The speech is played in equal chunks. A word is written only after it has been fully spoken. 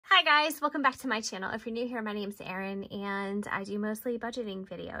Hi guys, welcome back to my channel. If you're new here, my name's Erin and I do mostly budgeting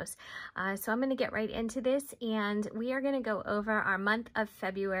videos. So I'm going to get right into this and we are going to go over our month of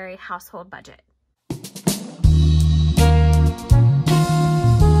February household budget.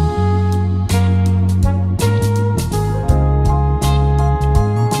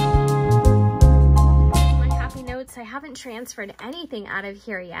 I haven't transferred anything out of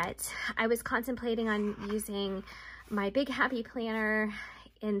here yet. I was contemplating on using my big happy planner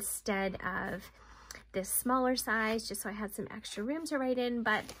instead of this smaller size, just so I had some extra room to write in.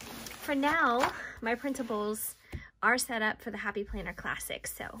 But for now, my printables are set up for the Happy Planner Classic,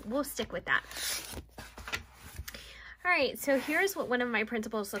 so we'll stick with that. All right, so here's what one of my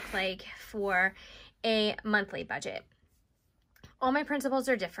printables look like for a monthly budget. All my printables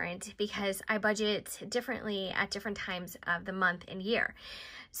are different because I budget differently at different times of the month and year.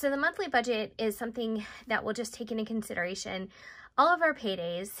 So the monthly budget is something that will just take into consideration all of our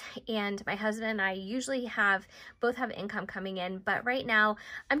paydays, and my husband and I usually both have income coming in, but right now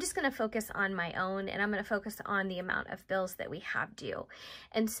I'm just going to focus on my own, and I'm going to focus on the amount of bills that we have due.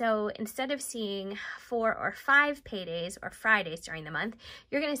 And so instead of seeing 4 or 5 paydays or Fridays during the month,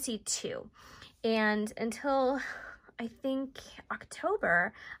 you're going to see 2. And until I think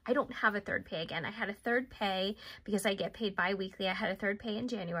October, I don't have a third pay again. I had a third pay because I get paid bi-weekly. I had a third pay in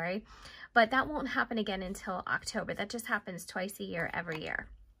January, but that won't happen again until October. That just happens twice a year, every year.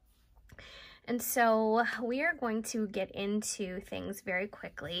 And so we are going to get into things very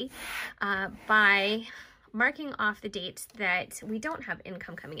quickly by marking off the dates that we don't have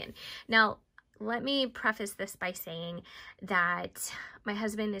income coming in. Now, let me preface this by saying that my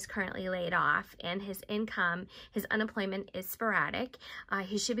husband is currently laid off and his income, his unemployment is sporadic.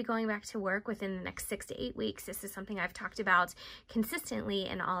 He should be going back to work within the next 6 to 8 weeks. This is something I've talked about consistently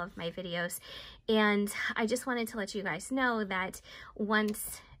in all of my videos. And I just wanted to let you guys know that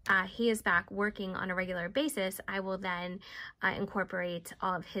once he is back working on a regular basis, I will then incorporate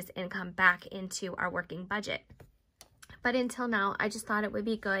all of his income back into our working budget. But until now, I just thought it would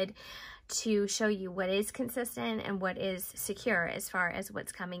be good to show you what is consistent and what is secure as far as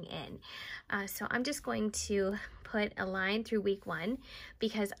what's coming in. So I'm just going to put a line through week 1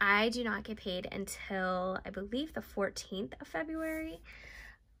 because I do not get paid until I believe the 14th of February.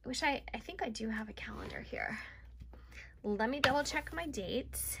 I think I do have a calendar here. Let me double check my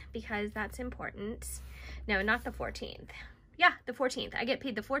dates because that's important. No, not the 14th. Yeah, the 14th. I get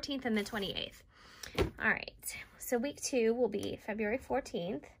paid the 14th and the 28th. All right, so week 2 will be February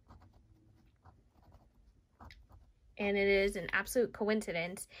 14th. And it is an absolute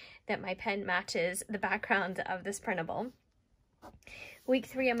coincidence that my pen matches the background of this printable. Week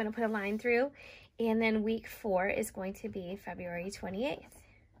 3, I'm going to put a line through, and then week 4 is going to be February 28th.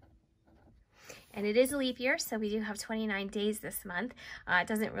 And it is a leap year, so we do have 29 days this month. It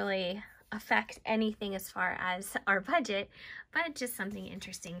doesn't really affect anything as far as our budget, but just something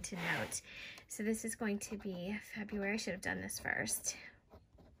interesting to note. So this is going to be February. I should have done this first.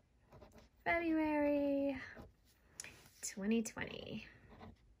 February 2020.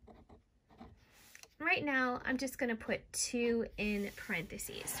 Right now, I'm just going to put 2 in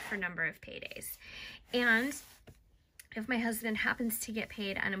parentheses for number of paydays. And if my husband happens to get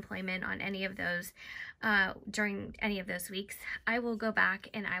paid unemployment on any of those during any of those weeks, I will go back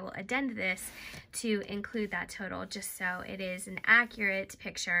and I will addend this to include that total, just so it is an accurate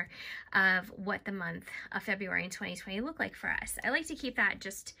picture of what the month of February in 2020 looked like for us. I like to keep that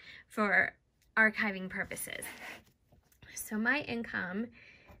just for archiving purposes. So my income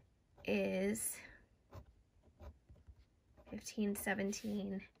is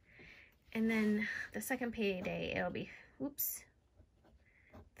 $15.17, and then the second payday it'll be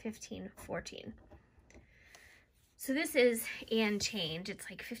 $15.14. So this is and change. It's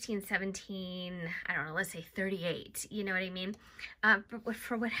like $15.17. I don't know. Let's say 38. You know what I mean? But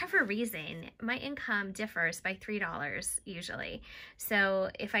for whatever reason, my income differs by $3 usually. So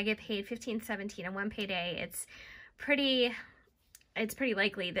if I get paid $15.17 on one payday, it's pretty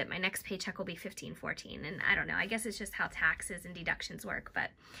likely that my next paycheck will be $15.14. And I don't know, I guess it's just how taxes and deductions work, but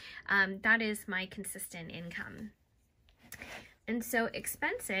that is my consistent income. And so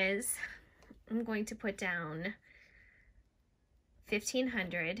expenses, I'm going to put down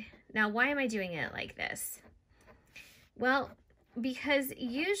 $1,500. Now, why am I doing it like this? Well, because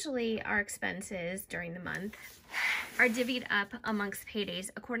usually our expenses during the month are divvied up amongst paydays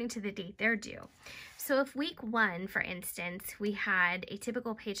according to the date they're due. So if week 1, for instance, we had a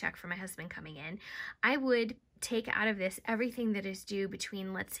typical paycheck for my husband coming in, I would take out of this everything that is due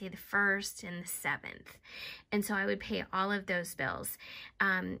between, let's say, the 1st and the 7th. And so I would pay all of those bills.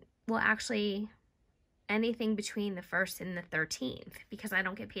 Well, actually, anything between the 1st and the 13th because I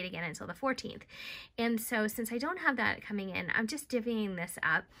don't get paid again until the 14th. And so since I don't have that coming in, I'm just divvying this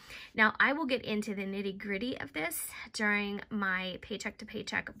up. Now I will get into the nitty-gritty of this during my paycheck to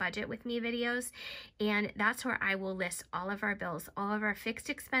paycheck budget with me videos, and that's where I will list all of our bills, all of our fixed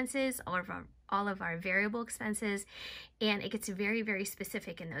expenses, all of our variable expenses, and it gets very, very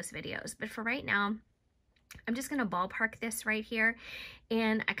specific in those videos. But for right now, I'm just going to ballpark this right here.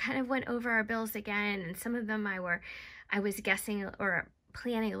 And I kind of went over our bills again, and some of them I was guessing or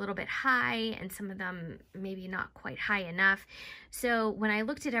planning a little bit high, and some of them maybe not quite high enough. So when I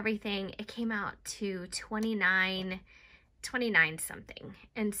looked at everything, it came out to 29 something.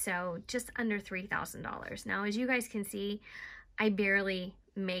 And so just under $3,000. Now, as you guys can see, I barely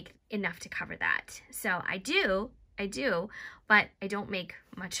make enough to cover that. So I do, but I don't make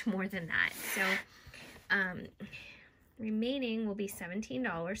much more than that. So remaining will be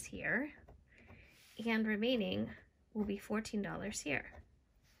 $17 here, and remaining will be $14 here.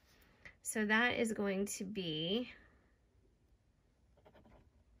 So that is going to be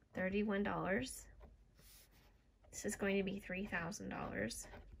 $31. This is going to be $3,000.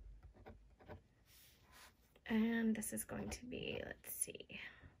 And this is going to be, let's see,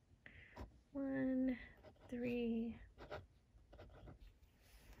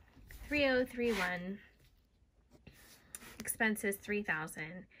 3031. Expenses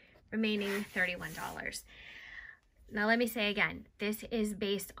 $3,000, remaining $31. Now let me say again, this is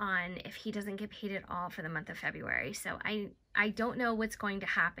based on if he doesn't get paid at all for the month of February. So I don't know what's going to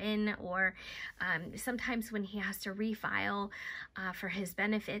happen, or sometimes when he has to refile for his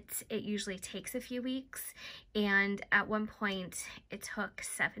benefits, it usually takes a few weeks. And at one point, it took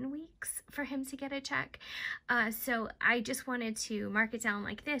 7 weeks for him to get a check. So I just wanted to mark it down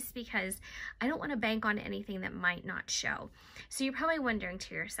like this because I don't want to bank on anything that might not show. So you're probably wondering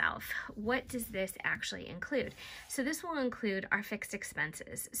to yourself, what does this actually include? So this will include our fixed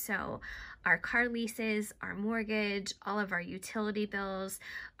expenses. So our car leases, our mortgage, all of our utility bills,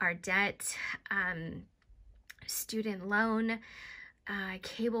 our debt, student loan,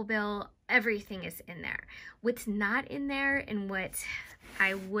 cable bill, everything is in there. What's not in there, and what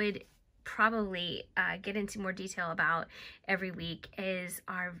I would probably get into more detail about every week, is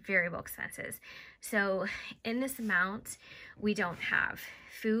our variable expenses. So in this amount, we don't have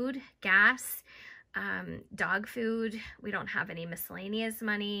food, gas, dog food, we don't have any miscellaneous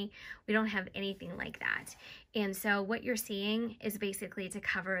money, we don't have anything like that. And so what you're seeing is basically to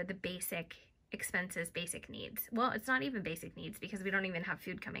cover the basic expenses, basic needs. Well, it's not even basic needs because we don't even have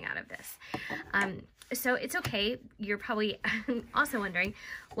food coming out of this. So it's okay. You're probably also wondering,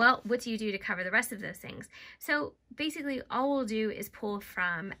 well, what do you do to cover the rest of those things? So basically all we'll do is pull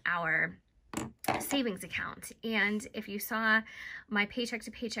from our savings account. And if you saw my paycheck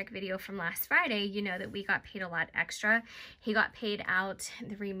to paycheck video from last Friday, you know that we got paid a lot extra. He got paid out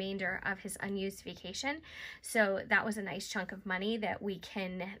the remainder of his unused vacation. So that was a nice chunk of money that we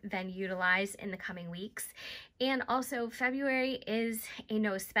can then utilize in the coming weeks. And also February is a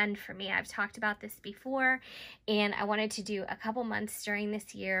no spend for me. I've talked about this before, and I wanted to do a couple months during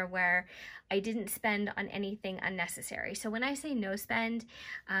this year where I didn't spend on anything unnecessary. So when I say no spend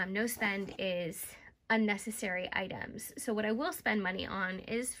is unnecessary items. So what I will spend money on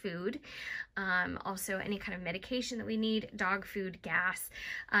is food, also any kind of medication that we need, dog food, gas,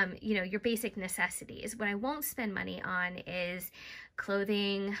 you know, your basic necessities. What I won't spend money on is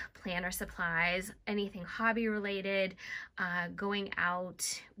clothing, planner supplies, anything hobby related, going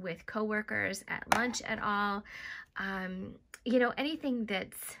out with coworkers at lunch at all, you know, anything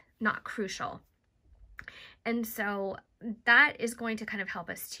that's not crucial. And so that is going to kind of help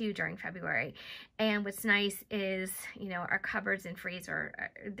us too during February. And what's nice is, you know, our cupboards and freezer,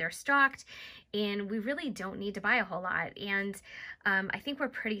 they're stocked, and we really don't need to buy a whole lot. And I think we're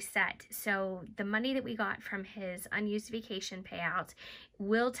pretty set. So the money that we got from his unused vacation payout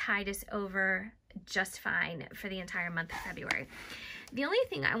will tide us over just fine for the entire month of February. The only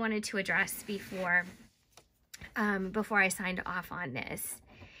thing I wanted to address before I signed off on this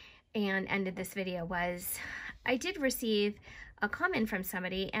and ended this video was I did receive a comment from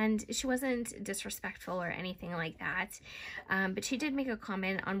somebody, and she wasn't disrespectful or anything like that, but she did make a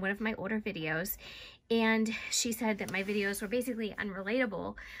comment on one of my older videos, and she said that my videos were basically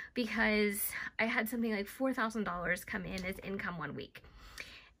unrelatable because I had something like $4,000 come in as income one week.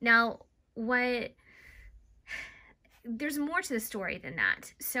 Now, there's more to the story than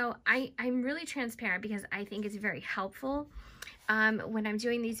that. So I'm really transparent because I think it's very helpful when I'm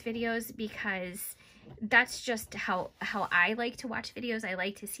doing these videos, because that's just how I like to watch videos. I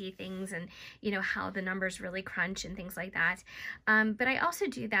like to see things and, you know, how the numbers really crunch and things like that. But I also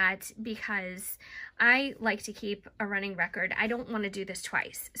do that because I like to keep a running record. I don't want to do this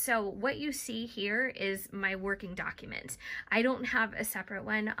twice. So what you see here is my working document. I don't have a separate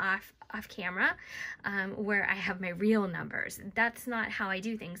one off camera where I have my real numbers. That's not how I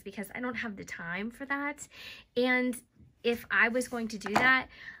do things, because I don't have the time for that. And if I was going to do that,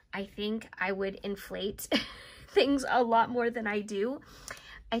 I think I would inflate things a lot more than I do.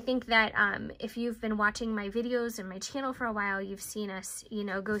 I think that if you've been watching my videos and my channel for a while, you've seen us, you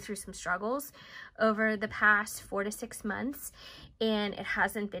know, go through some struggles over the past 4 to 6 months, and it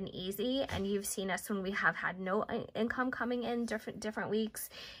hasn't been easy. And you've seen us when we have had no income coming in different weeks,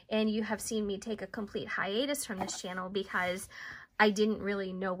 and you have seen me take a complete hiatus from this channel because I didn't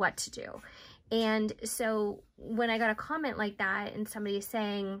really know what to do. And so when I got a comment like that and somebody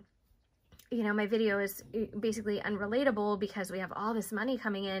saying, you know, my video is basically unrelatable because we have all this money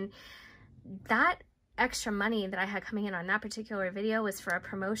coming in, that extra money that I had coming in on that particular video was for a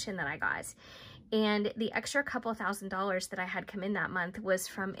promotion that I got. And the extra couple $1,000s that I had come in that month was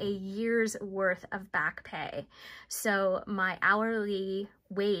from a year's worth of back pay. So my hourly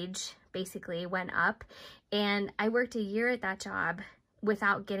wage basically went up, and I worked a year at that job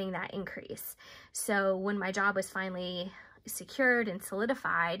without getting that increase. So when my job was finally secured and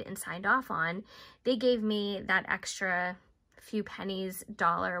solidified and signed off on, they gave me that extra few pennies,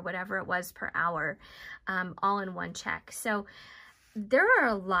 dollar, whatever it was per hour, all in one check. So there are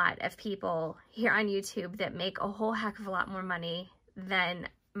a lot of people here on YouTube that make a whole heck of a lot more money than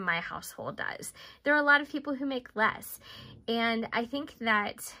my household does. There are a lot of people who make less. And I think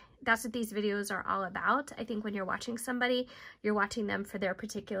that that's what these videos are all about. I think when you're watching somebody, you're watching them for their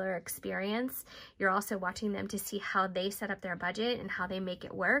particular experience. You're also watching them to see how they set up their budget and how they make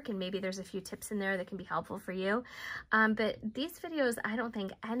it work. And maybe there's a few tips in there that can be helpful for you. But these videos, I don't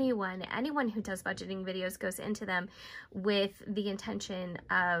think anyone who does budgeting videos goes into them with the intention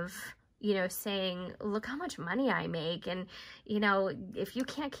of, you know, saying, look how much money I make, and, you know, if you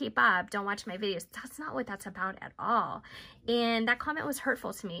can't keep up, don't watch my videos. That's not what that's about at all. And that comment was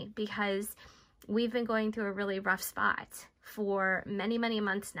hurtful to me because we've been going through a really rough spot for many, many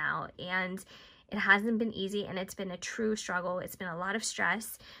months now, and it hasn't been easy, and it's been a true struggle. It's been a lot of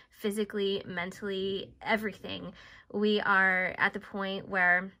stress, physically, mentally, everything. We are at the point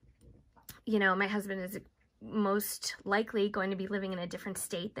where, you know, my husband is most likely going to be living in a different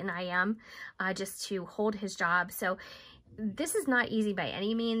state than I am, just to hold his job. So this is not easy by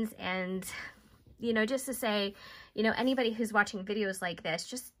any means. And, you know, just to say, you know, anybody who's watching videos like this,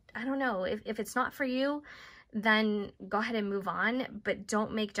 just, I don't know, if it's not for you, then go ahead and move on, but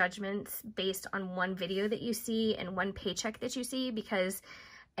don't make judgments based on one video that you see and one paycheck that you see, because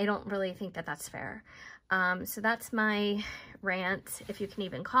I don't really think that that's fair. So that's my rant, if you can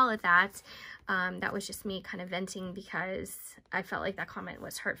even call it that. That was just me kind of venting because I felt like that comment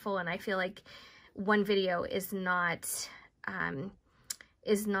was hurtful, and I feel like one video is not an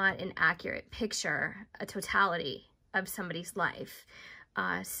accurate picture, a totality of somebody's life.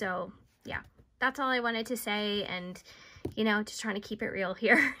 So yeah, that's all I wanted to say, and you know, just trying to keep it real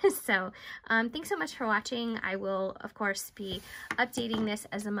here. So thanks so much for watching. I will, of course, be updating this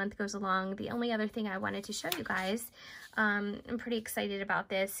as the month goes along. The only other thing I wanted to show you guys, I'm pretty excited about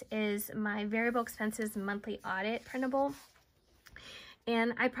this, is my variable expenses monthly audit printable.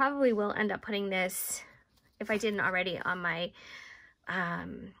 And I probably will end up putting this, if I didn't already, on my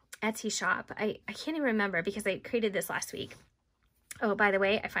Etsy shop. I can't even remember because I created this last week. Oh, by the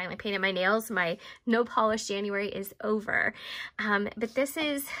way, I finally painted my nails. My no polish January is over. But this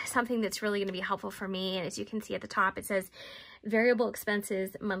is something that's really going to be helpful for me. And as you can see at the top, it says variable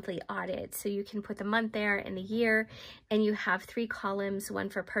expenses monthly audit. So you can put the month there and the year, and you have 3 columns, one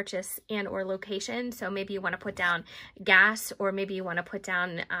for purchase and or location. So maybe you want to put down gas, or maybe you want to put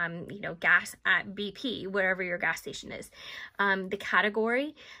down, you know, gas at BP, wherever your gas station is. The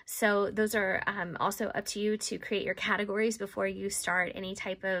category. So those are also up to you to create your categories before you start any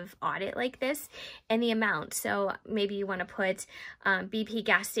type of audit like this. And the amount. So maybe you want to put BP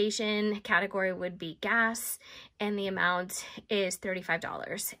gas station, category would be gas, and the amount is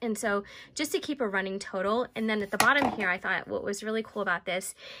 $35. And so just to keep a running total. And then at the bottom here, I thought what was really cool about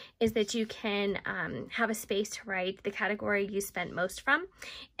this is that you can have a space to write the category you spent most from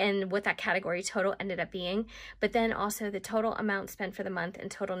and what that category total ended up being, but then also the total amount spent for the month and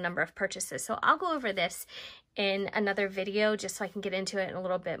total number of purchases. So I'll go over this in another video just so I can get into it in a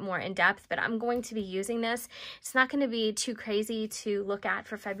little bit more in depth, but I'm going to be using this. It's not going to be too crazy to look at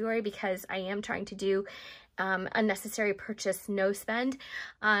for February because I am trying to do unnecessary purchase, no spend.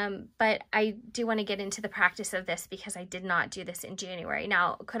 But I do want to get into the practice of this because I did not do this in January.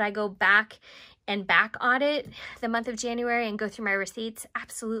 Now, could I go back and back audit the month of January and go through my receipts?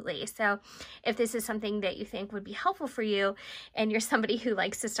 Absolutely. So if this is something that you think would be helpful for you, and you're somebody who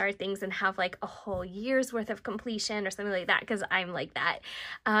likes to start things and have like a whole year's worth of completion or something like that, because I'm like that,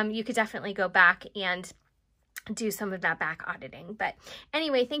 you could definitely go back and do some of that back auditing. But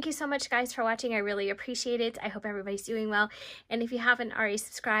anyway, thank you so much guys for watching. I really appreciate it. I hope everybody's doing well. And if you haven't already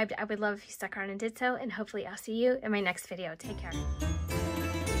subscribed, I would love if you stuck around and did so. And hopefully I'll see you in my next video. Take care.